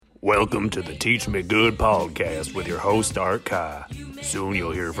Welcome to the Teach Me Good podcast with your host, Art Kai. Soon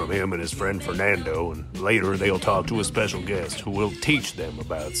you'll hear from him and his friend Fernando, and later they'll talk to a special guest who will teach them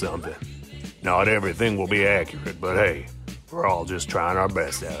about something. Not everything will be accurate, but hey, we're all just trying our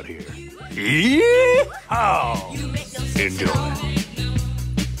best out here. Yeehaw! Enjoy.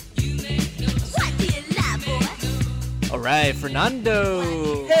 All right,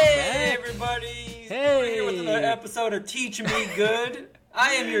 Fernando. Hey, everybody. Hey. We're here with another episode of Teach Me Good.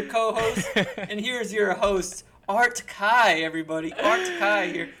 I am your co-host, and here's your host, Art Kai, everybody. Art Kai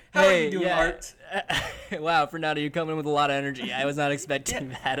here. How are you doing, Art? Wow, Fernando, you're coming in with a lot of energy. I was not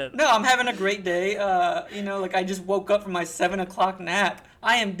expecting that at all. No, I'm having a great day. I just woke up from my 7 o'clock nap.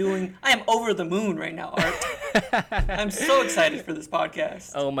 I am over the moon right now, Art. I'm so excited for this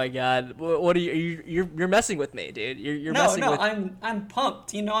podcast. Oh my God, what are you're messing with me, dude? You're messing with. I'm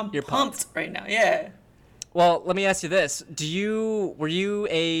pumped. You're pumped right now. Yeah. Well, let me ask you this: would you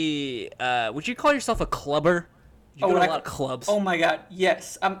call yourself a clubber? You go to a lot of clubs. Oh my God,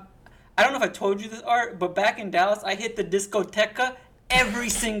 yes. I don't know if I told you this, Art, but back in Dallas, I hit the discoteca every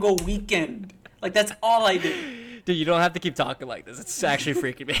single weekend. Like, that's all I did. Dude, you don't have to keep talking like this. It's actually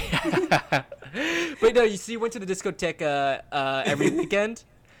freaking me. But no, you went to the discoteca every weekend?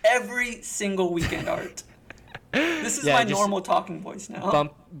 Every single weekend, Art. This is my normal talking voice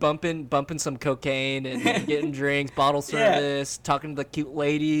now. Bumping some cocaine and getting drinks, bottle service, talking to the cute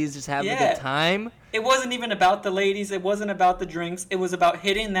ladies, just having a good time. It wasn't even about the ladies. It wasn't about the drinks. It was about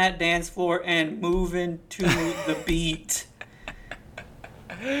hitting that dance floor and moving to the beat.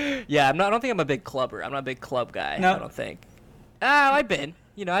 Yeah, I don't think I'm a big clubber. I'm not a big club guy. No. I don't think. I've been.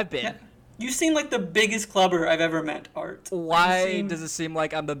 Yeah. You seem like the biggest clubber I've ever met, Art. Why does it seem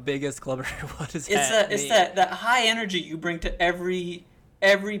like I'm the biggest clubber? What is that? It's that high energy you bring to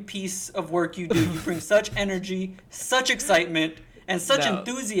every piece of work you do. You bring such energy, such excitement, and such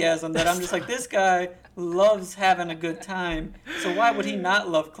enthusiasm that I'm just like, this guy loves having a good time. So why would he not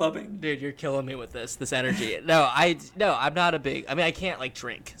love clubbing? Dude, you're killing me with this energy. I'm not a big. I mean, I can't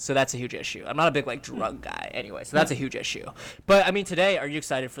drink, so that's a huge issue. I'm not a big drug guy anyway, so that's a huge issue. But I mean, today, are you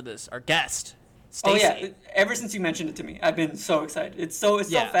excited for this? Our guest, Stacy. Oh yeah, ever since you mentioned it to me, I've been so excited. It's so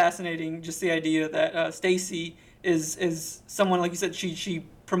fascinating, just the idea that Stacy is someone, like you said, she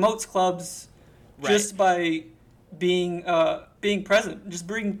promotes clubs just by being present. Just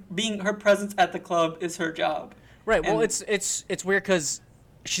being her presence at the club is her job. Right. Well, it's weird because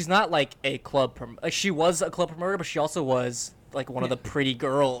she's not like a club she was a club promoter, but she also was like one of the pretty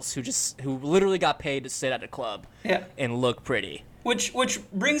girls who literally got paid to sit at a club and look pretty. Which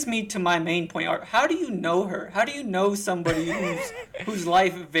brings me to my main point, Art. How do you know her? How do you know somebody whose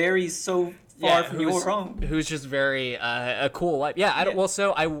life varies so far from your own? Who's just very a cool life. Yeah.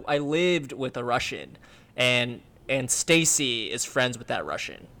 I lived with a Russian, and Stacy is friends with that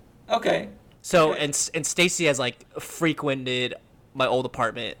Russian. Okay. So and Stacy has frequented my old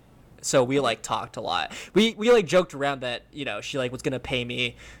apartment, so we talked a lot. We joked around that she was gonna pay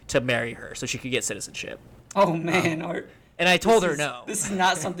me to marry her so she could get citizenship. Oh man, Art. And I told her no. This is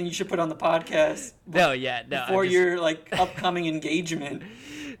not something you should put on the podcast. No. Before your upcoming engagement.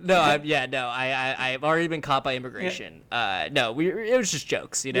 I've already been caught by immigration. Yeah. It was just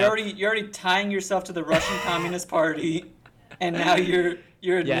jokes, You're already tying yourself to the Russian Communist Party, and now you're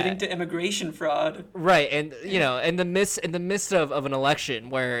admitting to immigration fraud. Right, and in the midst of an election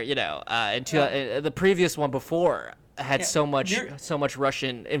where the previous one before had so much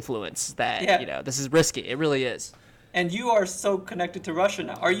Russian influence that this is risky. It really is. And you are so connected to Russia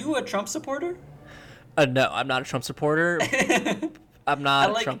now. Are you a Trump supporter? No, I'm not a Trump supporter. I'm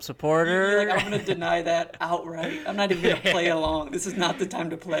not a Trump supporter. I'm going to deny that outright. I'm not even going to play along. This is not the time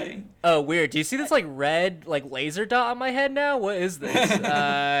to play. Oh, weird. Do you see this red laser dot on my head now? What is this?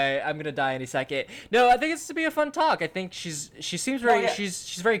 I'm going to die any second. No, I think it's to be a fun talk. I think she seems very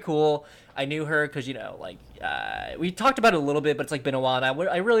she's very cool. I knew her cuz we talked about it a little bit, but it's been a while, and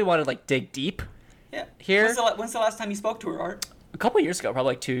I really wanted to dig deep. Yeah. Here. When's the last time you spoke to her, Art? A couple years ago,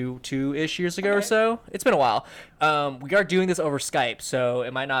 probably two-ish years ago or so. It's been a while. We are doing this over Skype, so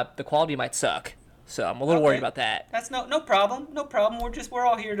the quality might suck. So I'm a little worried about that. That's no problem. No problem. We're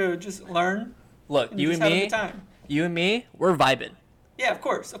all here to just learn. Look, you and me, we're vibing. Yeah, of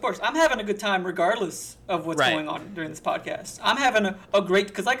course. I'm having a good time regardless of what's going on during this podcast. I'm having a great,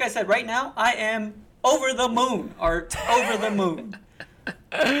 because like I said, right now I am over the moon, Art. Over the moon.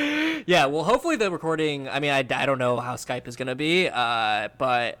 Yeah, well, hopefully the recording, I mean, I don't know how Skype is going to be,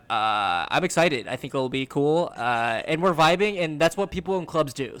 but I'm excited. I think it'll be cool, and we're vibing, and that's what people in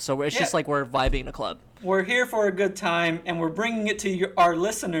clubs do, so it's just we're vibing in a club. We're here for a good time, and we're bringing it to our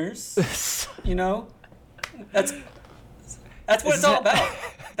listeners, That's That's what it's all about.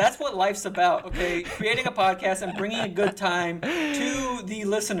 That's what life's about, okay? Creating a podcast and bringing a good time to the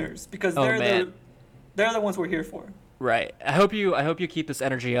listeners because they're the ones we're here for. Right. I hope you keep this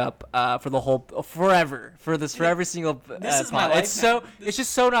energy up forever for every single. This is my life. It's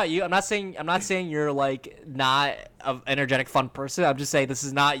just so not you. I'm not saying you're like not an energetic, fun person. I'm just saying this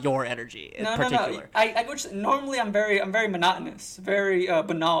is not your energy in particular. No. Normally I'm very monotonous, very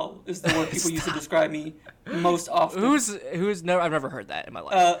banal is the word people use to describe me most often. I've never heard that in my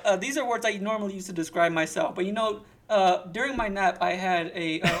life. These are words I normally use to describe myself, but during my nap I had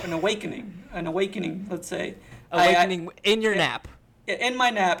an awakening, let's say. In your nap. In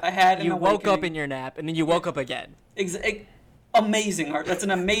my nap, I had an awakening. You woke up in your nap, and then you woke up again. Amazing, Art. That's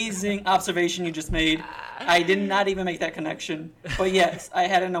an amazing observation you just made. I did not even make that connection. But yes, I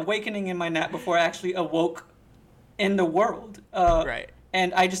had an awakening in my nap before I actually awoke in the world. Right.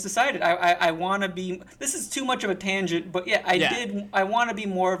 And I just decided I want to be... This is too much of a tangent, but I want to be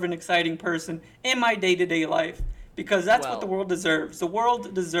more of an exciting person in my day-to-day life. Because that's what the world deserves. The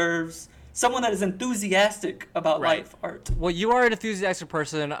world deserves... someone that is enthusiastic about life, Art. Well, you are an enthusiastic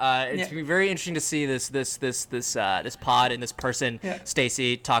person. It's gonna be very interesting to see this pod and this person,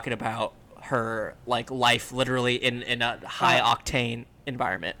 Stacy, talking about her life literally in a high octane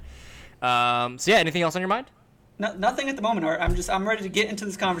environment. So anything else on your mind? No, nothing at the moment, Art. I'm ready to get into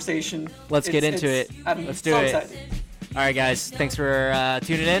this conversation. Let's get into it. Let's do it. Excited. All right, guys. Thanks for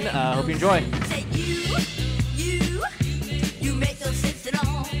tuning in. Hope you enjoy.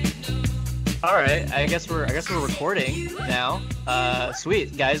 All right, I guess we're recording now.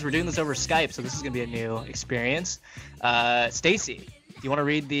 Sweet, guys, we're doing this over Skype, so this is gonna be a new experience. Stacy, do you want to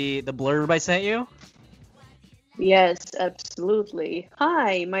read the blurb I sent you? Yes, absolutely.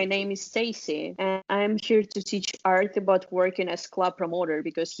 Hi, my name is Stacy, and I'm here to teach Art about working as club promoter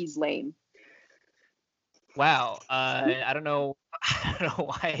because he's lame. Wow, I don't know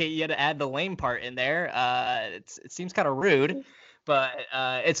why you had to add the lame part in there. It seems kind of rude. But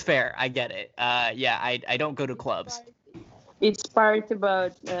it's fair. I get it. I don't go to clubs. It's part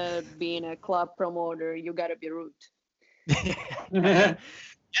about being a club promoter. You gotta be rude. Yeah,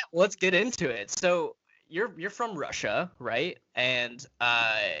 let's get into it. So you're from Russia, right? And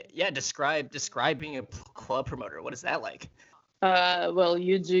describe being a club promoter. What is that like? Well,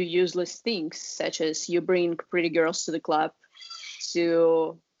 you do useless things such as you bring pretty girls to the club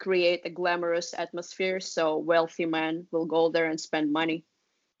to create a glamorous atmosphere so wealthy men will go there and spend money.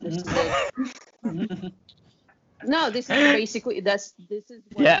 This is it. No, this is basically this is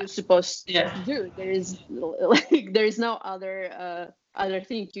what you're supposed to do. There is no other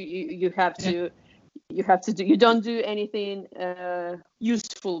thing you have to do. You don't do anything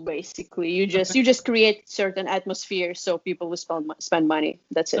useful basically. You just create certain atmosphere so people will spend money.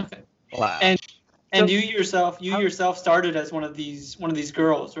 That's it. Okay. Wow. And you yourself started as one of these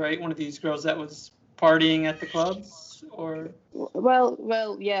girls, right? One of these girls that was partying at the clubs, or?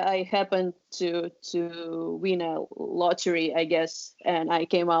 Well, yeah. I happened to win a lottery, I guess, and I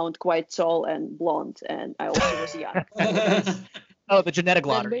came out quite tall and blonde, and I also was young. Oh, the genetic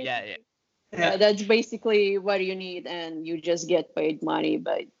lottery. Yeah. That's basically what you need, and you just get paid money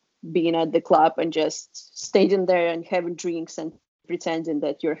by being at the club and just staying there and having drinks and pretending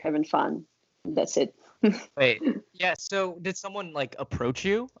that you're having fun. That's it. Wait, yeah. So did someone approach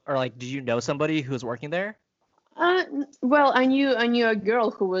you, or did you know somebody who was working there? Well, I knew a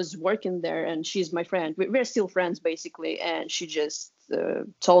girl who was working there, and she's my friend. We're still friends basically, and she just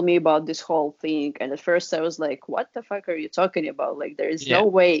told me about this whole thing. And at first I was like, "What the fuck are you talking about? There is no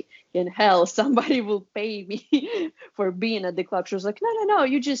way in hell somebody will pay me for being at the club." She was like, "No.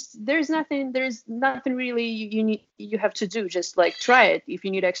 There's nothing really you have to do. Just try it if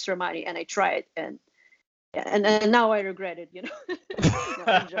you need extra money." And I tried, and now I regret it. No,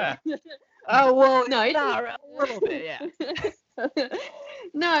 oh well, no, a little bit, yeah.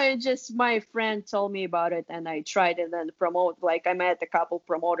 No, it's just my friend told me about it, and I tried it and promote. I met a couple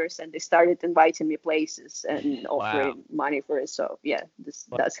promoters, and they started inviting me places and offering money for it. So yeah,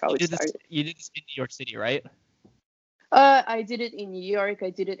 that's how it started. You did this in New York City, right? I did it in New York. I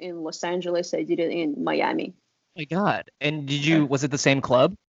did it in Los Angeles. I did it in Miami. Oh my God! And was it the same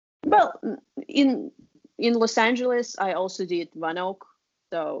club? Well, in Los Angeles, I also did One Oak.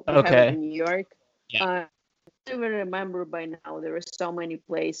 So we have it in New York. Yeah. I don't even remember by now. There were so many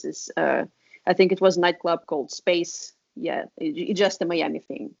places. I think it was a nightclub called Space. Yeah, it's just a Miami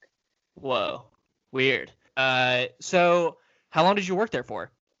thing. Whoa, weird. So how long did you work there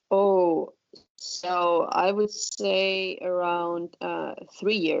for? Oh, so I would say around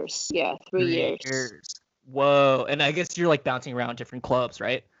 3 years. Yeah, 3 years. Whoa, and I guess you're bouncing around different clubs,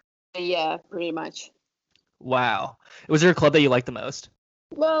 right? Yeah, pretty much. Wow. Was there a club that you liked the most?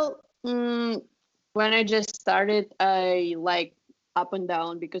 Well, when I just started, I liked Up and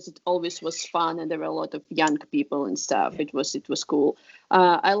Down because it always was fun and there were a lot of young people and stuff. It was cool.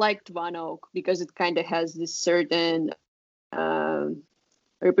 I liked One Oak because it kind of has this certain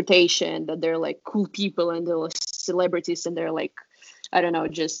reputation that they're like cool people and they're like celebrities and they're like, I don't know,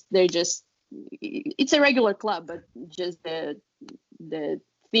 it's a regular club, but just the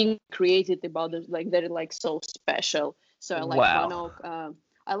thing created about it, like they're like so special. So I like One Oak.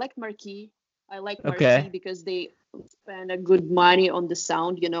 I like Marquee. I like Marquee because they spend a good money on the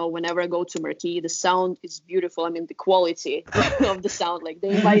sound. You know, whenever I go to Marquee, the sound is beautiful. I mean, the quality of the sound. Like they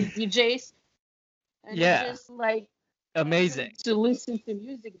invite DJs, and it's just like amazing to listen to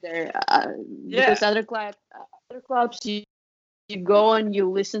music there. Because other clubs, you go and you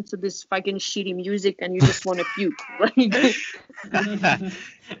listen to this fucking shitty music and you just want to puke.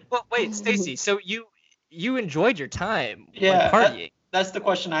 Well, wait, Stacy. So you enjoyed your time partying. That's the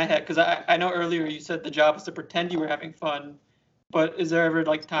question I had, because I know earlier you said the job is to pretend you were having fun, but is there ever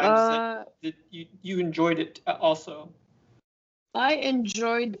like times that you enjoyed it also? I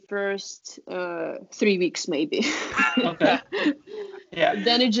enjoyed the first 3 weeks maybe. Okay. Yeah.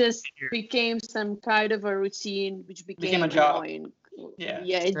 Then it just became some kind of a routine, which became a job. Annoying. Yeah.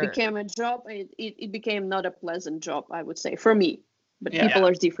 It became a job. It became not a pleasant job, I would say, for me. But people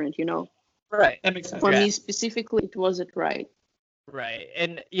are different, you know. Right. That makes sense. For me specifically, it wasn't right. Right.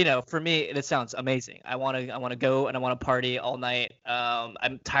 And for me it sounds amazing. I want to go and I want to party all night.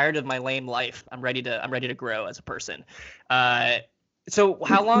 I'm tired of my lame life. I'm ready to grow as a person. So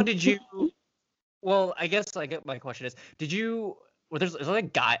how long did you well, I guess like my question is, is there like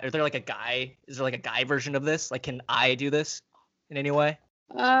a guy version of this? Like, can I do this in any way?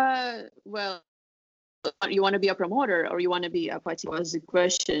 Well, you want to be a promoter or you want to be a party was the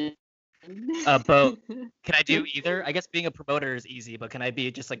question. Both. Can I do either? I guess being a promoter is easy, but can I be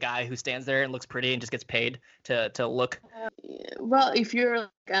just a guy who stands there and looks pretty and just gets paid to look? Well, if you're like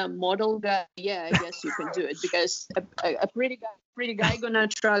a model guy, I guess you can do it because a pretty guy gonna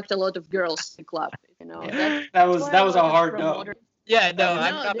attract a lot of girls to the club. You know. That was a hard no. Yeah, no,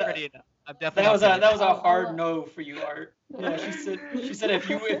 I'm not pretty enough. I'm definitely. That was a hard no for you, Art. Yeah, she said if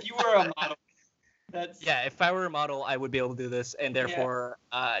you were a model. If I were a model, I would be able to do this, and therefore,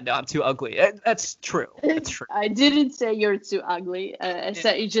 no, I'm too ugly. That's true. That's true. I didn't say you're too ugly. I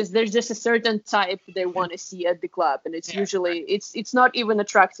said there's just a certain type they want to see at the club, and it's usually it's not even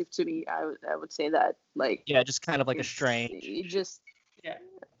attractive to me. I would say that just kind of like a strange. You just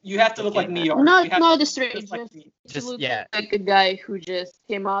you have to look like me, or not a strange. Just look like a guy who just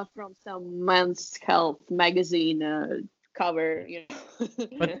came out from some Men's Health magazine. Cover, you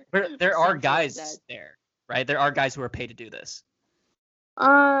know. But there are guys there, right? There are guys who are paid to do this.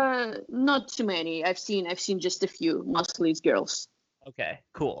 Not too many. I've seen just a few. Mostly it's girls. Okay,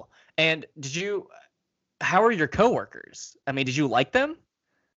 cool. And how are your coworkers? I mean, did you like them?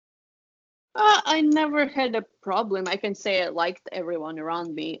 I never had a problem. I can say I liked everyone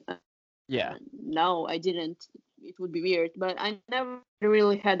around me. Yeah. No, I didn't. It would be weird, but I never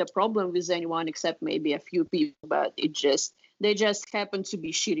really had a problem with anyone except maybe a few people. But they just happen to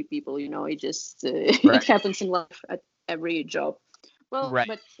be shitty people, you know. It happens in life at every job. Well,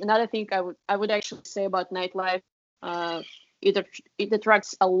 but another thing I would actually say about nightlife, it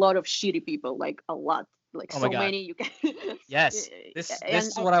attracts a lot of shitty people, like a lot, like so many. You can. Yes, this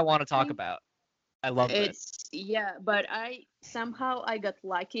is what I want to talk about. I love this. Yeah, but I got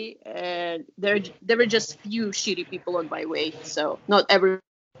lucky, and there were just few shitty people on my way. So not everyone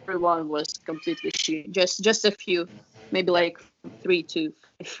was completely shitty. Just a few, maybe like 3 to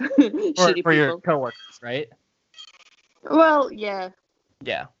 5 shitty people. For your coworkers, right? Well, yeah.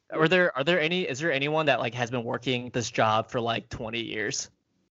 Yeah. Is there anyone that like has been working this job for like 20 years?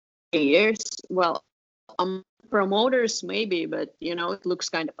 Years? Well, promoters maybe, but you know, it looks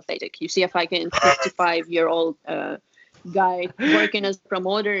kind of pathetic. You see a fucking 55-year-old guy working as a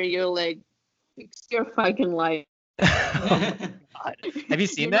promoter, you're like, fix your fucking life. Oh my God. Have you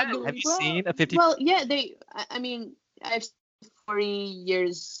seen that? Have you seen a 50? Well, yeah, I mean, I've seen 40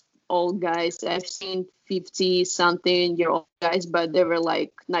 years old guys. I've seen 50-something-year-old guys, but they were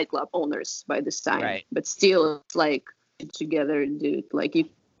like nightclub owners by this time. Right. But still, it's like together, dude. Like you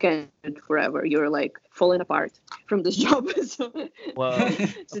can't do it forever. You're like falling apart from this job. So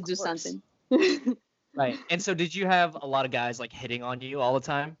to do something. Right. And so did you have a lot of guys like hitting on you all the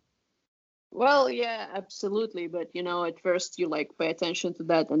time? Well, yeah, absolutely. But you know, at first you like pay attention to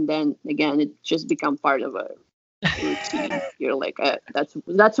that, and then again, it just become part of a routine. You're like,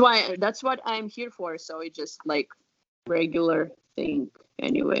 that's what I'm here for. So it's just like regular thing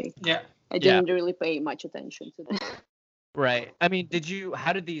anyway. Yeah. I didn't really pay much attention to that. Right. I mean, do you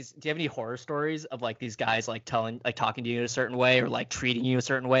have any horror stories of like these guys like talking to you in a certain way or like treating you a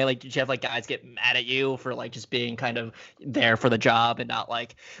certain way? Like, did you have like guys get mad at you for like just being kind of there for the job and not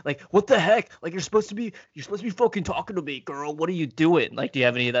like what the heck? Like you're supposed to be fucking talking to me, girl. What are you doing? Like, do you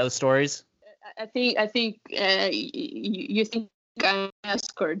have any of those stories? I think you think I'm an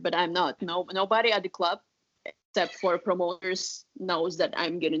escort, but I'm not. No, nobody at the club except for promoters knows that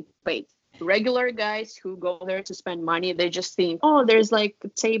I'm getting paid. Regular guys who go there to spend money, they just think, oh, there's like a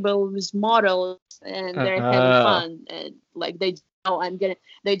table with models and they're having fun, and like they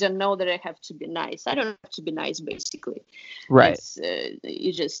don't know that I have to be nice. I don't have to be nice, basically. Right.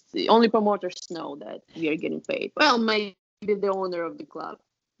 You just the only promoters know that we are getting paid. Well, maybe the owner of the club.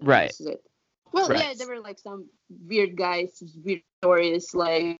 Right. This is it. Well, yeah, there were like some weird guys, weird stories.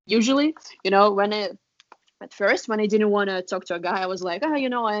 Like usually, at first, when I didn't want to talk to a guy, I was like,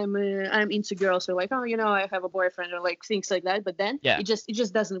 I'm into girls, or like, I have a boyfriend, or like things like that. But then it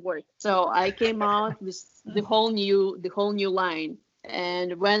just doesn't work. So I came out with the whole new line.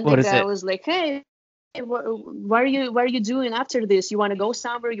 And when the guy was like, hey, what are you doing after this? You want to go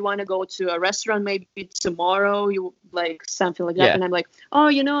somewhere? You want to go to a restaurant maybe tomorrow? You like something like that? And I'm like, oh,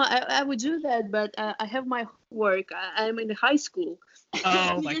 I would do that, but I have my work. I'm in high school.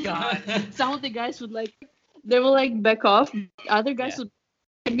 Oh my god! Some of the guys would like. They will like back off. Other guys would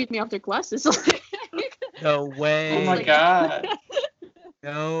meet me after classes. No way. Oh my god.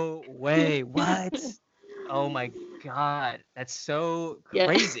 No way. What? Oh my god. That's so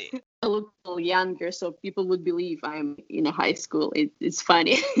crazy. I look a little younger, so people would believe I'm in a high school. It's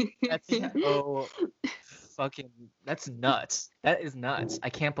funny. That's so fucking. That's nuts. That is nuts. I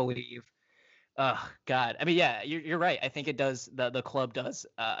can't believe. Oh god. I mean, yeah, you're right. I think it does. The club does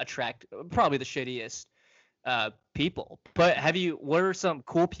attract probably the shittiest people. But what are some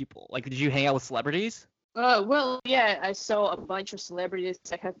cool people? Like, did you hang out with celebrities? Well, yeah, I saw a bunch of celebrities.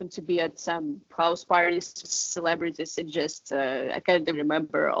 I happened to be at some house parties with celebrities. It just, I can't even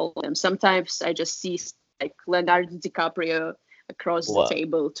remember all of them. Sometimes I just see like Leonardo DiCaprio across the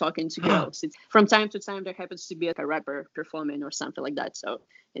table talking to girls. From time to time, there happens to be like a rapper performing or something like that. So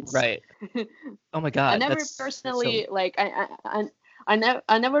it's right. Oh my god! I never personally like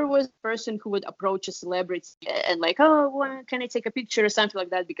I never was a person who would approach a celebrity and like, oh, can I take a picture or something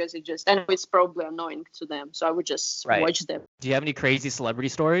like that, because I know it's probably annoying to them. So I would just watch them. Do you have any crazy celebrity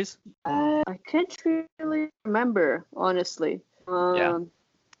stories? I can't really remember, honestly.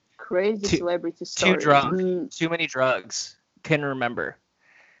 Crazy celebrity stories. Too drunk. Too many drugs. Couldn't remember.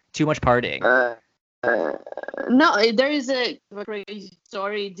 Too much partying. No, there is a crazy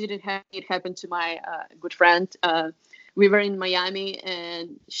story. It happened to my good friend. We were in Miami,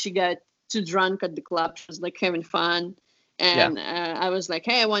 and she got too drunk at the club. She was like having fun, and I was like,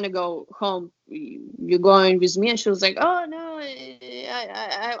 "Hey, I want to go home. You going with me?" And she was like, "Oh no,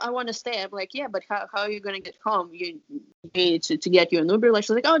 I want to stay." I'm like, "Yeah, but how are you gonna get home? You need to get you an Uber." Like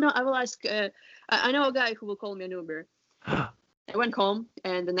she's like, "Oh no, I will ask. I know a guy who will call me an Uber." I went home,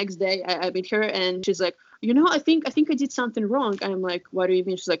 and the next day I met her, and she's like, I think I did something wrong. I'm like, what do you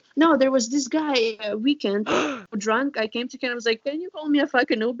mean? She's like, no, there was this guy weekend drunk. I came to him. I was like, can you call me a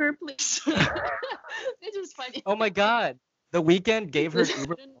fucking Uber, please? It was funny. Oh my god. The Weeknd gave her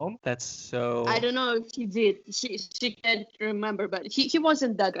Uber home? That's so... I don't know if he did. She can't remember, but he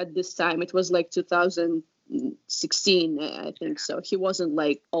wasn't that at this time. It was like 2016, I think so. He wasn't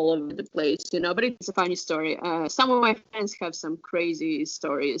like all over the place, but it's a funny story. Some of my friends have some crazy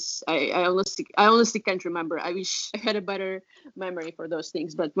stories. I honestly can't remember. I wish I had a better memory for those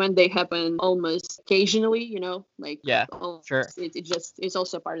things, but when they happen almost occasionally, sure. It's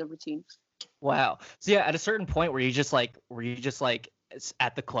also part of routine. Wow. So yeah, at a certain point, were you just like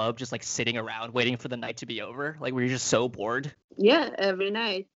at the club, just like sitting around waiting for the night to be over? Like, were you just so bored? Yeah, every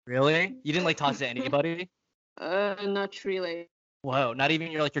night. Really? You didn't like talk to anybody? Not really. Whoa, not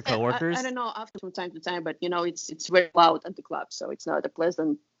even your coworkers? I don't know, after from time to time, but it's very loud at the club, so it's not a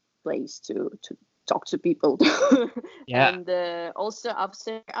pleasant place to talk to people. Yeah. And also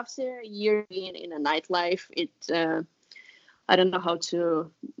after a year being in a nightlife, I don't know how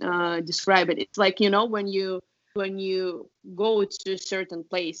to describe it. It's like, when you go to a certain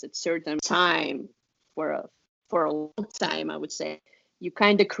place at certain time for a long time, I would say, you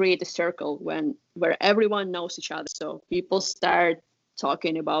kind of create a circle where everyone knows each other. So people start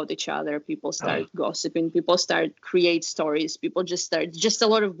talking about each other. People start gossiping. People start create stories. People just a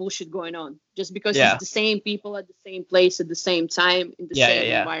lot of bullshit going on. Just because it's the same people at the same place at the same time in the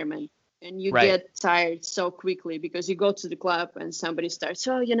same environment. and you get tired so quickly because you go to the club and somebody starts,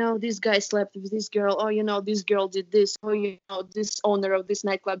 oh, this guy slept with this girl, oh, this girl did this, oh, this owner of this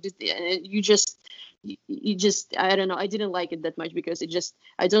nightclub did this. And you just I don't know, I didn't like it that much because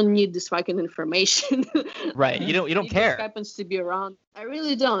I don't need this fucking information. Right. You don't care. Just happens to be around. I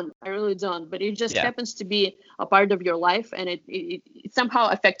really don't, but it just happens to be a part of your life, and it somehow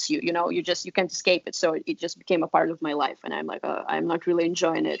affects you. You can't escape it, so it just became a part of my life, and I'm like, I'm not really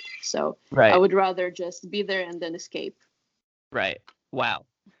enjoying it, so I would rather just be there and then escape. Right. Wow.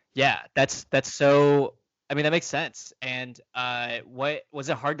 Yeah, that's so, I mean, that makes sense. And what was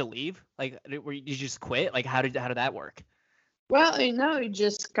it hard to leave? Like, did you just quit? Like, how did that work? Well,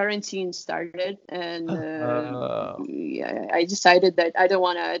 just quarantine started, and I decided that I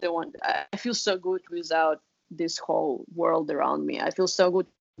feel so good without this whole world around me. I feel so good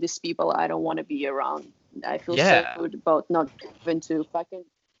with these people I don't want to be around. I feel so good about not having to fucking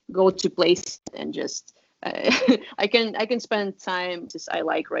go to places and just. I can spend time as I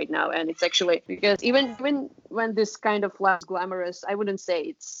like right now, and it's actually because even when this kind of life is glamorous, I wouldn't say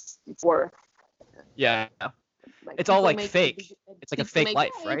it's worth. Yeah, it's all like fake. It's like a fake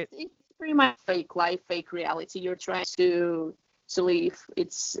life, right? It's pretty much fake life, fake reality. You're trying to live.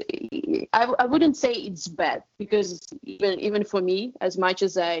 I wouldn't say it's bad because even for me, as much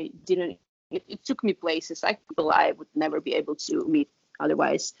as I didn't, it took me places people I would never be able to meet.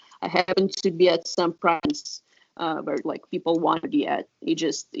 Otherwise, I happened to be at some parties where like people want to be at.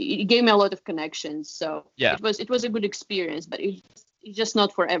 It gave me a lot of connections. So it was a good experience, but it's just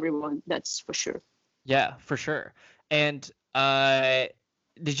not for everyone. That's for sure. Yeah, for sure. And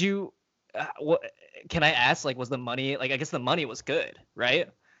did you? Can I ask? Like, was the money? Like, I guess the money was good, right?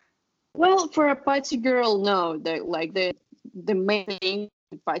 Well, for a party girl, no. The main thing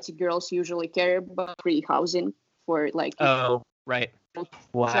party girls usually care about free housing for like. Oh, right.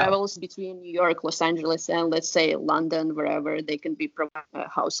 Wow. Travels between New York, Los Angeles, and let's say London, wherever they can be provided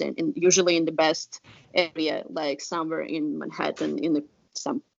housing, and usually in the best area, like somewhere in Manhattan, in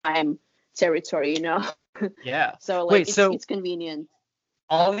some prime territory, Yeah. So like, it's convenient.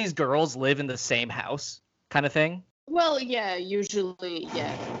 All these girls live in the same house, kind of thing. Well, yeah, usually,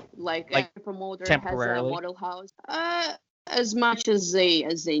 yeah, like a promoter has a model house. As much as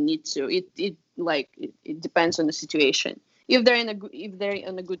they need to. It depends on the situation. If they're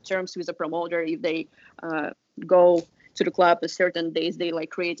on a good terms with a promoter, if they go to the club at certain days, they like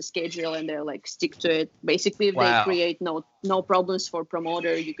create a schedule and they're like stick to it. Basically, if they create no problems for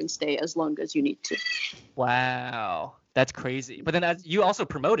promoter, you can stay as long as you need to. Wow, that's crazy. But then you also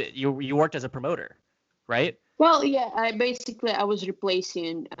promoted. You worked as a promoter, right? Well, yeah, I was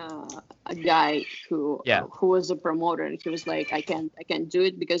replacing a guy who was a promoter, and he was like, I can't do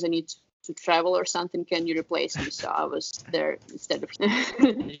it because I need to travel or something. Can you replace me? So I was there instead of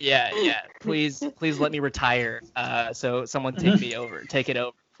yeah, please let me retire, so someone take it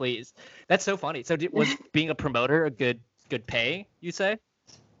over, please. That's so funny. So was being a promoter a good pay, you say?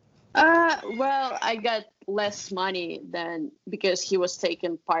 Well, I got less money than because he was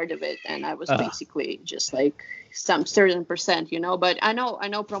taking part of it, and I was basically just like some certain percent, but I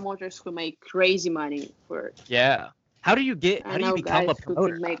know promoters who make crazy money for. Yeah. How do you become a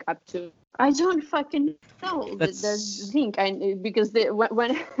promoter? Who make up to. I don't fucking know. That's the thing. Because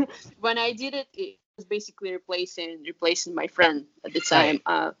when I did it, it was basically replacing my friend at the time.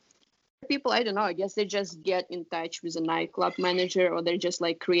 Right. People, I don't know. I guess they just get in touch with a nightclub manager, or they just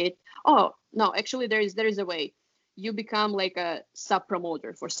like create. Oh no, actually, there is a way. You become like a sub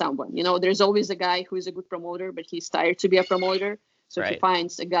promoter for someone. There's always a guy who is a good promoter, but he's tired to be a promoter, so he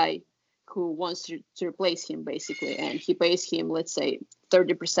finds a guy who wants to replace him basically, and he pays him, let's say,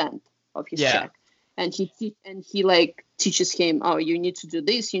 30% of his check, and he like teaches him, oh, you need to do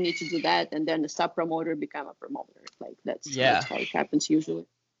this, you need to do that, and then the sub promoter become a promoter. Like that's how it happens usually.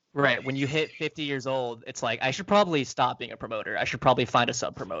 Right. When you hit 50 years old, it's like, I should probably stop being a promoter. I should probably find a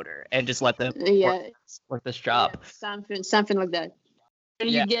sub promoter and just let them work this job. Yeah, something like that. When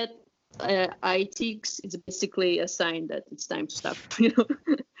you get ITX, it's basically a sign that it's time to stop.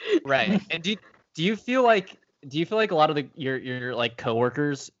 Right. And do you feel like a lot of your like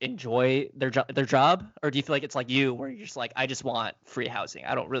coworkers enjoy their job, or do you feel like it's like you, where you're just like, I just want free housing,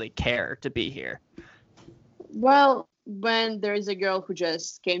 I don't really care to be here? Well, when there is a girl who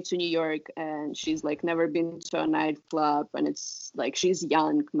just came to New York and she's like never been to a nightclub, and it's like she's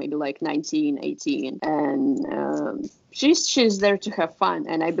young, maybe like 19, 18, and she's there to have fun,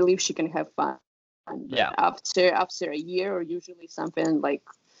 and I believe she can have fun. But after a year, or usually something like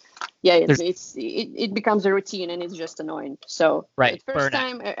it becomes a routine, and it's just annoying. So the first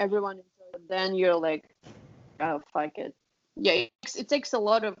time everyone enjoyed it, then you're like, oh fuck it, it takes a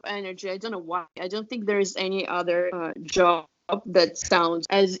lot of energy. I don't know why. I don't think there is any other job that sounds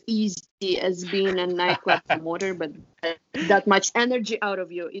as easy as being a nightclub promoter, but that much energy out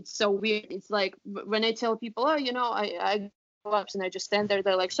of you. It's so weird. It's like when I tell people, oh, I go up and I just stand there.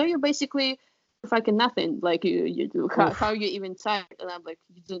 They're like, so you basically fucking nothing. Like you do. How you even type? And I'm like,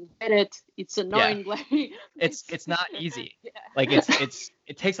 you don't get it. It's annoying. Yeah. Like it's not easy. Like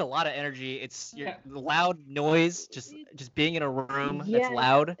it takes a lot of energy. It's the loud noise, just being in a room that's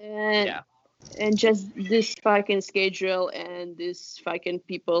loud. And just this fucking schedule and this fucking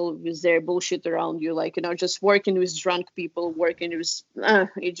people with their bullshit around you, like, just working with drunk people, working with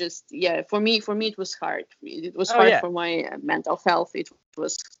it just for me it was hard. It was hard for my mental health. It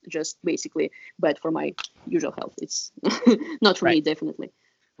was just basically bad for my usual health. It's not for me, definitely.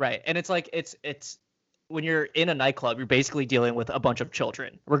 Right. And it's like it's when you're in a nightclub, you're basically dealing with a bunch of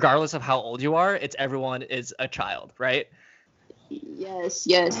children. Regardless of how old you are, everyone is a child, right? Yes,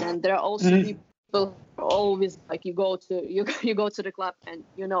 and there are also people who are always like, you go to the club and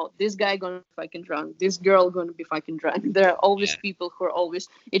this guy gonna be fucking drunk, this girl gonna be fucking drunk. There are always people who are always.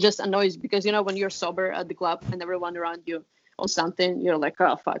 It just annoys because when you're sober at the club and everyone around you on something, you're like,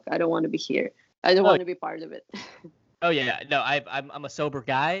 oh fuck, I don't want to be here. I don't want to be part of it. Oh yeah, no, I'm a sober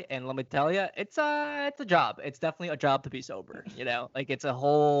guy, and let me tell you, it's a job. It's definitely a job to be sober. Like it's a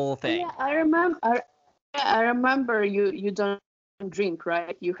whole thing. Yeah, I remember you don't drink,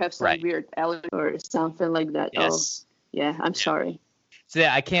 right? You have some weird allergy or something like that. Yes. Oh, yeah, I'm sorry. So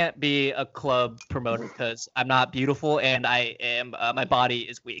I can't be a club promoter because I'm not beautiful and I am my body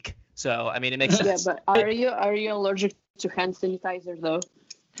is weak. So I mean, it makes sense. Yeah, but are you allergic to hand sanitizer though?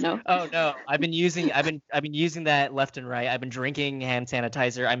 No. Oh no, I've been using that left and right. I've been drinking hand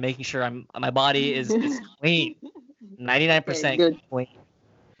sanitizer. I'm making sure my body is clean, 99% clean.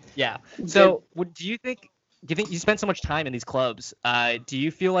 Yeah. So do you think you spend so much time in these clubs? Do you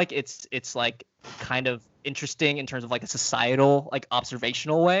feel like it's like kind of interesting in terms of like a societal, like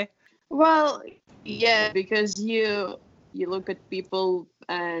observational way? Well, yeah, because you look at people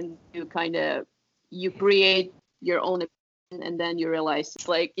and you create your own opinion, and then you realize it's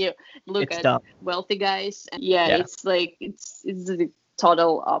like you look it's at dumb. Wealthy guys. And it's like it's the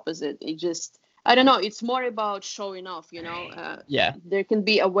total opposite. It just, I don't know. It's more about showing off, There can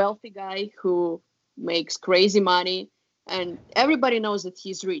be a wealthy guy who makes crazy money and everybody knows that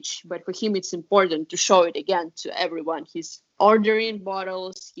he's rich, but for him it's important to show it again to everyone. He's ordering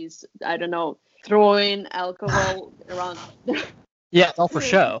bottles, he's, I don't know, throwing alcohol around. Yeah, it's all for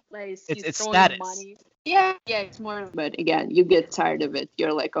show. It's status. Money. Yeah, it's more, but again, you get tired of it.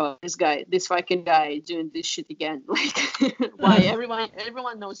 You're like, oh, this fucking guy doing this shit again. Like, why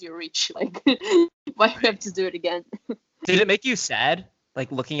everyone knows you're rich. Like, why do you have to do it again? Did it make you sad,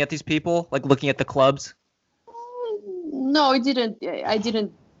 like looking at these people, like looking at the clubs? No, it didn't. I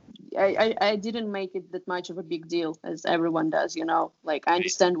didn't make it that much of a big deal as everyone does. Like I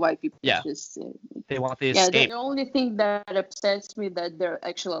understand why people just they want the escape. The only thing that upsets me that there are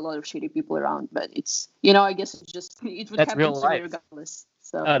actually a lot of shitty people around, but it's I guess it would happen to me regardless.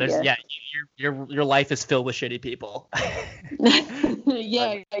 So your life is filled with shitty people.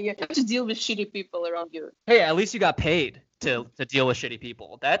 You have to deal with shitty people around you. Hey, at least you got paid to deal with shitty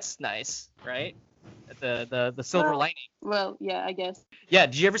people. That's nice, right? The silver lining. Well, yeah, I guess. Yeah,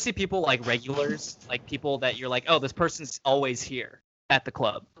 do you ever see people like regulars, like people that you're like, oh, this person's always here at the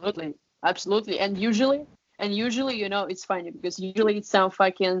club? Absolutely. And usually, it's funny because usually it's some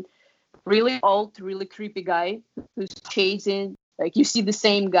fucking really old, really creepy guy who's chasing. Like you see the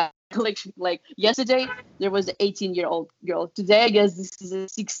same guy. Like yesterday there was an 18-year-old girl. Today I guess this is a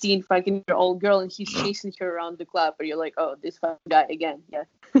 16-fucking-year-old girl, and he's chasing her around the club. And you're like, oh, this fucking guy again. Yeah.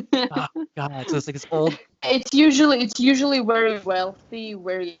 Oh God! So it's like this old. It's usually very wealthy,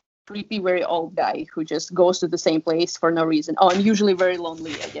 very creepy, very old guy who just goes to the same place for no reason. Oh, and usually very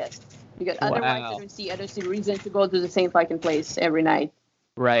lonely, I guess, because otherwise I don't see reason to go to the same fucking place every night.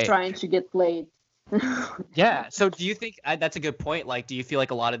 Right. Trying to get played. Yeah. So do you think that's a good point? Like, do you feel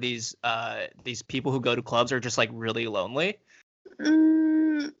like a lot of these people who go to clubs are just like really lonely?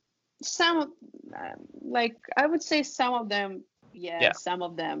 Some, like I would say some of them. Yeah, some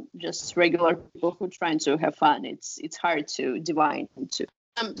of them just regular people who trying to have fun. It's hard to divine into.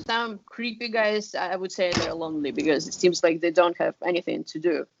 Some creepy guys, I would say they're lonely because it seems like they don't have anything to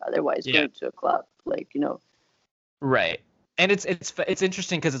do otherwise go to a club, Right. And it's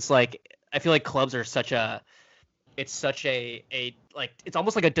interesting because it's like I feel like clubs are such a like it's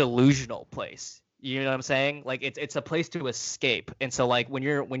almost like a delusional place. You know what I'm saying? Like it's a place to escape. And so like when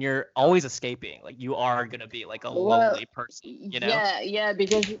you're always escaping, like you are gonna be like a lonely person, you know? Yeah,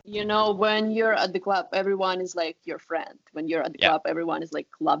 because when you're at the club, everyone is like your friend. When you're at the club, everyone is like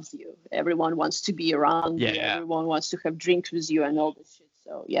loves you. Everyone wants to be around you. Everyone wants to have drinks with you and all this shit.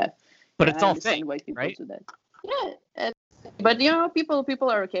 So but it's I all understand fake, why people right? do that. Yeah, but people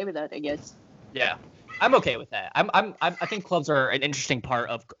are okay with that, I guess. Yeah. I'm okay with that. I think clubs are an interesting part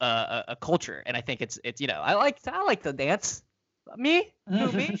of a culture, and I think it's I like the dance. Me? I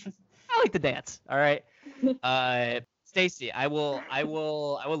like the dance. All right. Stacy, I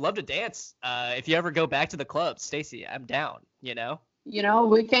would love to dance. If you ever go back to the club, Stacy, I'm down.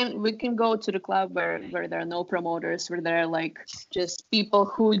 We can go to the club where there are no promoters, where there are like just people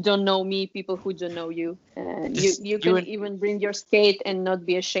who don't know me, people who don't know you, and you can even bring your skate and not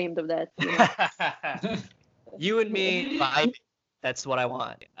be ashamed of that. You and me vibing. That's what I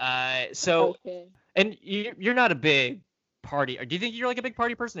want. So, okay. And you're not a big party. Or do you think you're like a big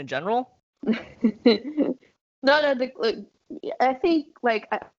party person in general? Not at the. I think like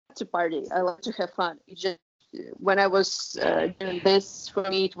I like to party. I like to have fun. It just when I was doing this, for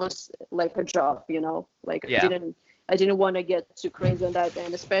me it was like a job, like I didn't want to get too crazy on that,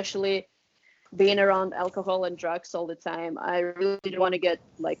 and especially being around alcohol and drugs all the time, I really didn't want to get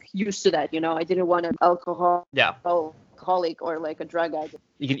like used to that. I didn't want an alcoholic or like a drug addict.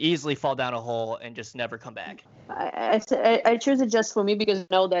 You can easily fall down a hole and just never come back. I choose it just for me because I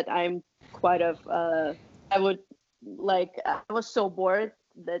know that I'm quite I was so bored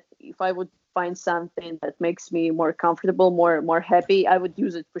that if I would find something that makes me more comfortable, more happy, I would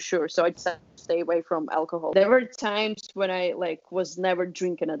use it for sure. So I decided to stay away from alcohol. There were times when I was never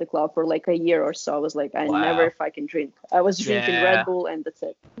drinking at the club for like a year or so. I was like, I never fucking drink. I was drinking Red Bull and that's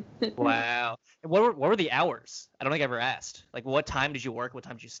it. Wow. And what were the hours? I don't think I ever asked. Like, what time did you work? What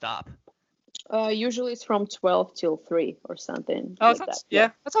time did you stop? Usually it's from 12 till 3 or something. Oh, like that's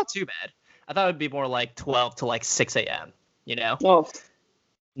not too bad. I thought it would be more like 12 to like 6 a.m., Oh.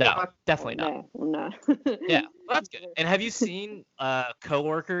 No, definitely not. No. Yeah, well, that's good. And have you seen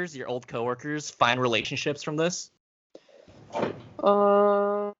coworkers, your old coworkers, find relationships from this?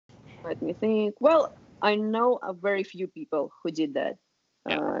 Let me think. Well, I know a very few people who did that.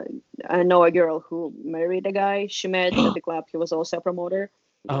 Yeah. I know a girl who married a guy she met at the club. He was also a promoter.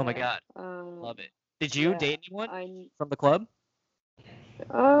 Oh my god, love it. Did you date anyone from the club?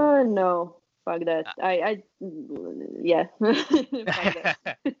 No. Fuck that. Yeah. Did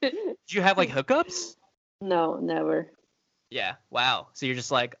you have like hookups? No, never. Yeah. Wow. So you're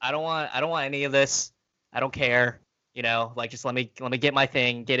just like, I don't want any of this. I don't care. Like just let me get my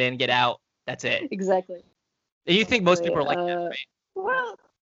thing, get in, get out. That's it. Exactly. And you think most people are like that, right? Well,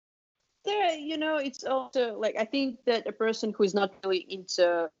 it's also like I think that a person who is not really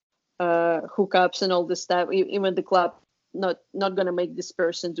into hookups and all this stuff, even the club, not gonna make this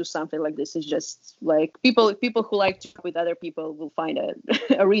person do something like this. It's just like people who like to with other people will find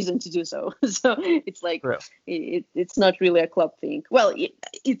a reason to do so. So it's like it's not really a club thing. Well, it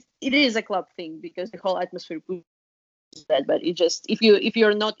is a club thing because the whole atmosphere is that. But it just if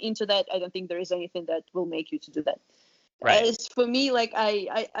you're not into that, I don't think there is anything that will make you to do that. Right. As for me, like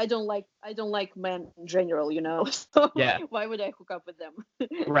I don't like men in general, So why would I hook up with them?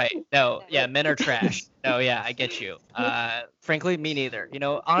 Right. No. Yeah. Men are trash. No. Yeah. I get you. Frankly, me neither.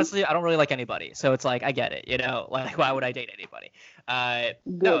 Honestly, I don't really like anybody. So it's like I get it. Like why would I date anybody?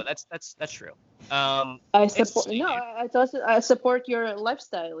 No. That's true. I support. No. I support your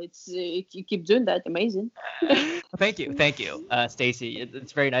lifestyle. It's you keep doing that. Amazing. Thank you, Stacy.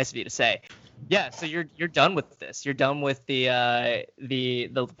 It's very nice of you to say. Yeah, so you're done with this. You're done with the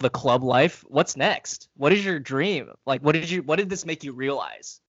club life. What's next? What is your dream? Like, what did this make you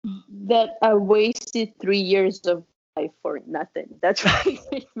realize? That I wasted 3 years of life for nothing. That's what it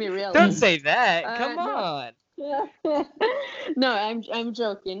made me realize. Don't say that. Come on. No, I'm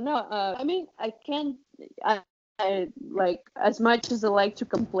joking. No, I mean I can't. I like as much as I like to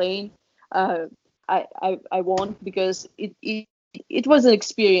complain. I won't because it was an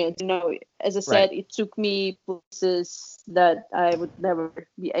experience, as I said, It took me places that I would never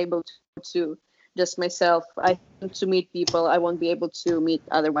be able to just myself. I want to meet people I won't be able to meet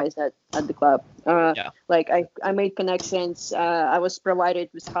otherwise at the club. Like I made connections. I was provided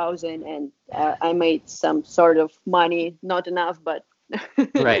with housing and I made some sort of money, not enough, but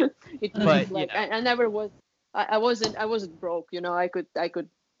right. It was but, like I never was. I wasn't broke. I could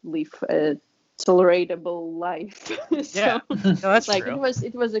live a tolerable life. So, no, that's like true.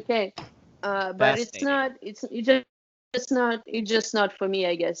 It was okay, but it's just not for me.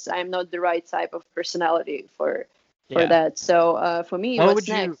 I guess I'm not the right type of personality for for that. So for me, what's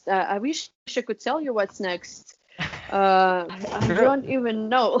next? I wish I could tell you what's next. I don't even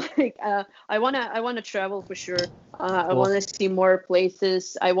know. Like I wanna travel for sure. I wanna see more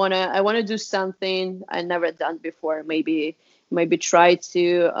places. I wanna do something I never done before. Maybe try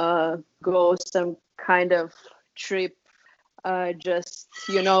to go some kind of trip, just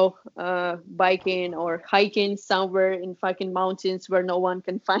biking or hiking somewhere in fucking mountains where no one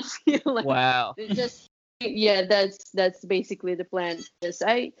can find you. Like, wow. That's basically the plan. Yes,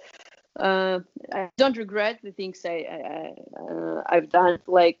 I don't regret the things I've done.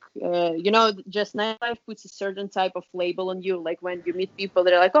 Like, just nightlife puts a certain type of label on you. Like when you meet people,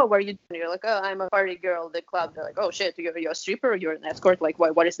 they're like, "Oh, where are you doing?" You're like, "Oh, I'm a party girl at the club." They're like, "Oh shit, you're a stripper? Or you're an escort? Like,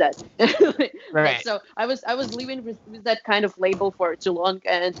 what is that?" Right. So I was living with that kind of label for too long,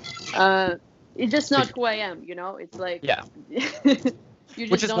 and it's just not who I am. It's like, yeah, you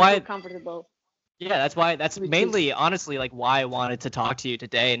just don't feel comfortable. Yeah, that's mainly, honestly, like why I wanted to talk to you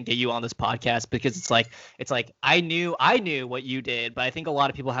today and get you on this podcast, because it's like I knew what you did, but I think a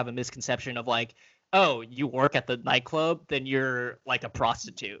lot of people have a misconception of like, oh, you work at the nightclub, then you're like a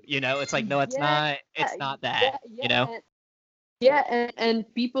prostitute, It's like, no, it's not that,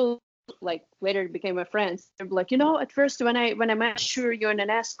 and people like later became my friends. They're like, at first when I met, sure you're an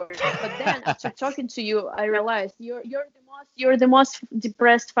escort, but then after talking to you, I realized you're the most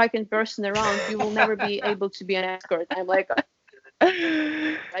depressed fucking person around. You will never be able to be an escort. I'm like,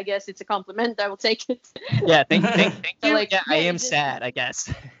 I guess it's a compliment. I will take it. Yeah, thank you. Like, I am sad, I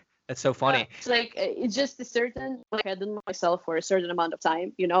guess. That's so funny. It's like, it's just a certain, like, I did myself for a certain amount of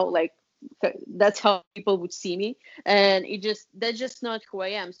time, like, that's how people would see me, and that's just not who I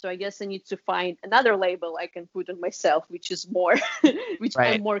am. So I guess I need to find another label I can put on myself, which is more which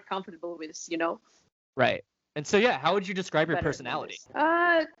right. I'm more comfortable with, Right. And so how would you describe your personality?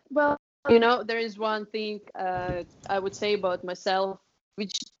 Well, there is one thing I would say about myself,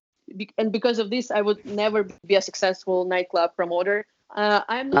 and because of this I would never be a successful nightclub promoter.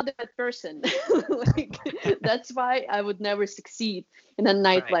 I'm not that person. Like, that's why I would never succeed in a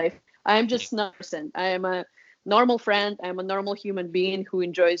nightlife. Right. I'm just not a person. I am a normal friend. I'm a normal human being who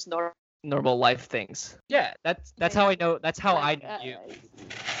enjoys normal life things. Yeah, that's how I know. That's how I know you.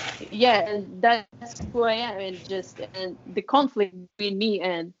 Yeah, and that's who I am. And the conflict between me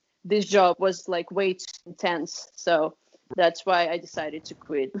and this job was like way too intense. So that's why I decided to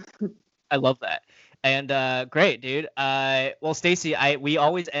quit. I love that. And great, dude. Well, Stacy, we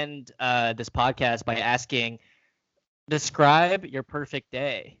always end this podcast by asking, describe your perfect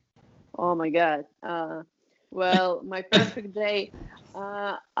day. Oh my God. Well, my perfect day,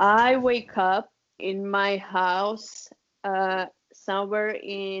 I wake up in my house somewhere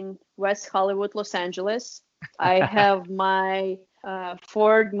in West Hollywood, Los Angeles. I have my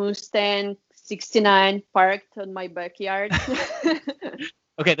Ford Mustang 69 parked on my backyard.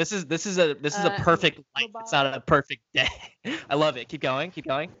 Okay, this is a perfect life. It's not a perfect day. I love it. Keep going.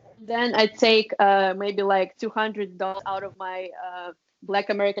 Then I take maybe like $200 out of my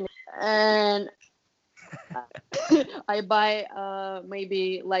Black American, and I buy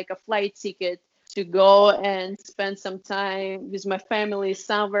maybe like a flight ticket to go and spend some time with my family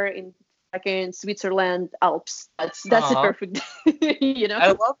somewhere in fucking Switzerland Alps. That's a perfect day. I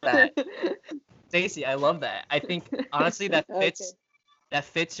love that. Stacy, I love that. I think honestly that fits. Okay. That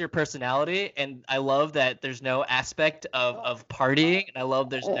fits your personality, and I love that there's no aspect of partying, and I love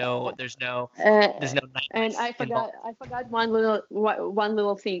there's no night. And I forgot one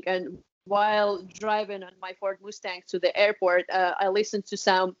little thing. And while driving on my Ford Mustang to the airport, I listened to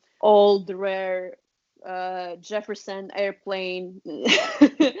some old rare Jefferson Airplane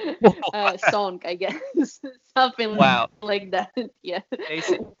song, I guess. Something like that. Yeah.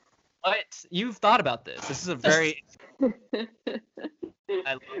 But you've thought about this. This is a very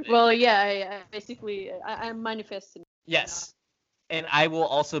I love it. Well, yeah, I'm manifesting. Yes. And I will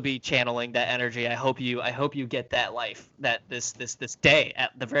also be channeling that energy. I hope you get that life, that this day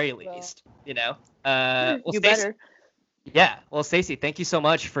at the very least, Well, you better. Yeah. Well, Stacy, thank you so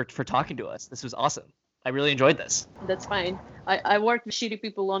much for talking to us. This was awesome. I really enjoyed this. That's fine. I worked with shitty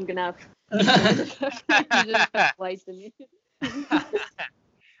people long enough. You just have to lie to me.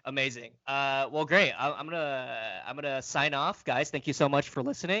 Amazing. Well, great. I'm gonna sign off, guys. Thank you so much for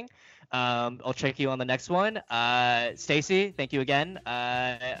listening. I'll check you on the next one. Stacy, thank you again.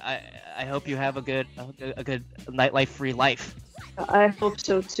 I hope you have a good nightlife free life. I hope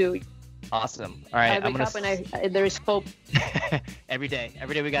so too. Awesome. All right. I wake up and there is hope. Every day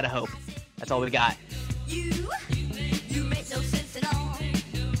we gotta hope. That's all we got. You make no sense at all.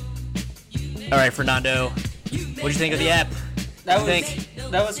 All right, Fernando. What'd you think of the app?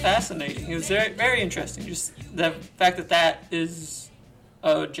 That was fascinating. It was very, very interesting. Just the fact that is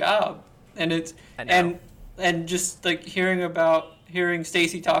a job, and it's and just like hearing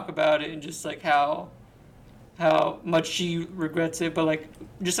Stacy talk about it, and just like how much she regrets it, but like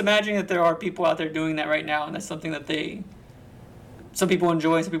just imagining that there are people out there doing that right now, and that's something that some people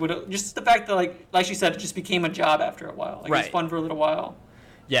enjoy, some people don't. Just the fact that like she said, it just became a job after a while. Like, right. It was fun for a little while.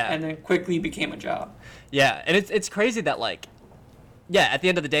 Yeah. And then quickly became a job. Yeah, and it's crazy that like, yeah, at the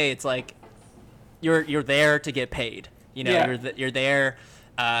end of the day, it's like you're there to get paid. You know, yeah. You're there.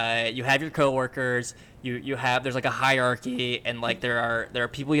 You have your coworkers. You have, there's like a hierarchy, and like there are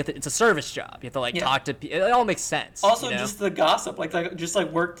people it's a service job. You have to like talk to people. It all makes sense. Also, you know? just the gossip, like just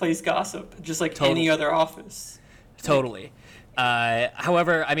like workplace gossip, just like any other office. Totally.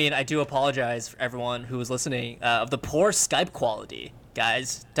 However, I mean, I do apologize for everyone who was listening of the poor Skype quality.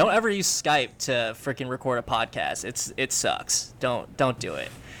 Guys, don't ever use Skype to freaking record a podcast. It sucks. Don't do it.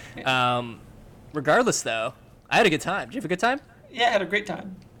 Regardless, though, I had a good time. Did you have a good time? Yeah, I had a great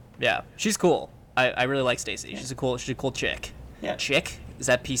time. Yeah, she's cool. I really like Stacy. She's a cool chick. Yeah. Chick? Is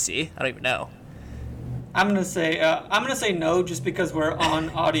that PC? I don't even know. I'm gonna say no, just because we're on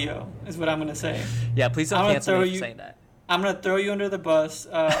audio is what I'm gonna say. Yeah, please don't cancel me for saying that. I'm gonna throw you under the bus.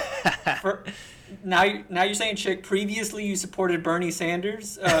 Now you're saying chick. Previously, you supported Bernie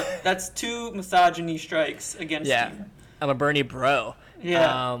Sanders. That's 2 misogyny strikes against you. I'm a Bernie bro.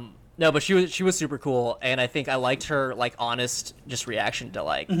 Yeah. No, but she was super cool, and I think I liked her like honest just reaction to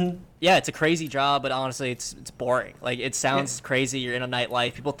like, yeah, it's a crazy job, but honestly, it's boring. Like, it sounds crazy. You're in a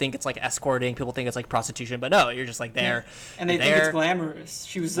nightlife. People think it's like escorting. People think it's like prostitution, but no, you're just like there. Yeah. And they think it's glamorous.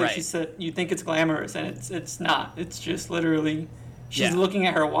 She was like, right. She said, you think it's glamorous, and it's not. It's just literally, she's looking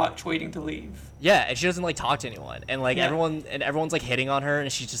at her watch, waiting to leave. Yeah, and she doesn't like talk to anyone, and like everyone's like hitting on her,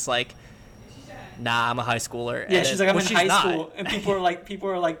 and she's just like, nah, I'm a high schooler. Yeah, she's like, I'm in high school, and people are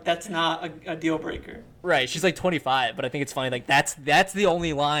like, that's not a deal breaker. Right, she's like 25, but I think it's funny, like that's the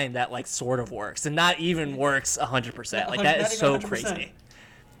only line that like sort of works, and not even works 100%. Like, that is so 100%. Crazy.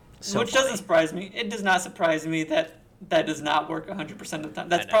 So which doesn't surprise me. It does not surprise me that does not work 100% of the time.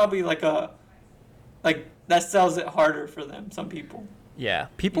 That's probably like that sells it harder for them. Some people. Yeah,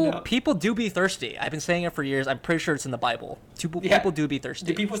 people do be thirsty. I've been saying it for years. I'm pretty sure it's in the Bible. People do be thirsty.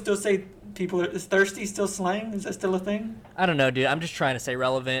 Do people still say is thirsty still slang? Is that still a thing? I don't know, dude. I'm just trying to stay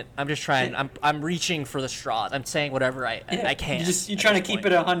relevant. I'm just trying. I'm reaching for the straws. I'm saying whatever I can. You're trying to keep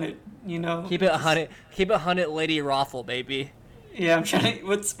it 100. You know. Keep it 100. Keep it 100, Lady Rothel, baby. Yeah, I'm trying to.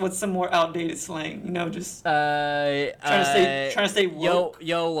 What's some more outdated slang? You know, just trying to stay woke.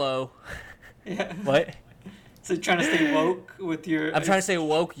 YOLO. Yeah. What? So trying to stay woke with your... I'm trying to say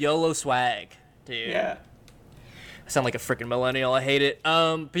woke YOLO swag, dude. Yeah. I sound like a freaking millennial. I hate it.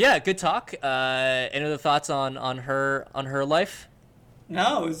 But yeah, good talk. Any other thoughts on her life?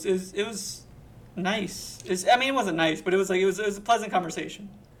 No, it was nice. It wasn't nice, but it was a pleasant conversation.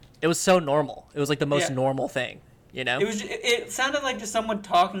 It was so normal. It was like the most normal thing, you know? It sounded like just someone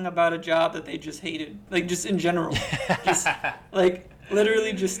talking about a job that they just hated, like just in general. Just like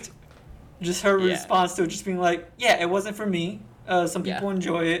literally just her response to it, just being like, yeah, it wasn't for me. Some people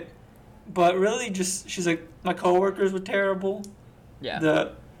enjoy it, but really, she's like, my coworkers were terrible. Yeah.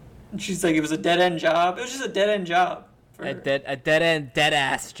 She's like, it was a dead end job. It was just a dead end job. A dead end, dead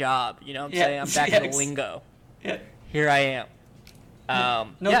ass job. You know what I'm saying? I'm back in the lingo. Yeah. Here I am.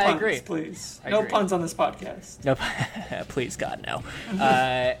 No puns, I agree. Please. No puns on this podcast. No, please, God, no.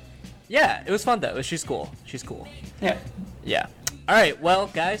 Yeah, it was fun though. She's cool. Yeah. Yeah. All right, well,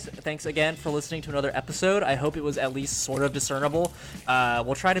 guys, thanks again for listening to another episode. I hope it was at least sort of discernible.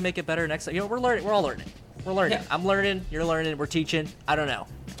 We'll try to make it better next time. You know, we're learning. We're all learning. We're learning. Yeah. I'm learning. You're learning. We're teaching. I don't know.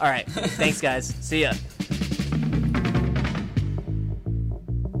 All right. Thanks, guys. See ya.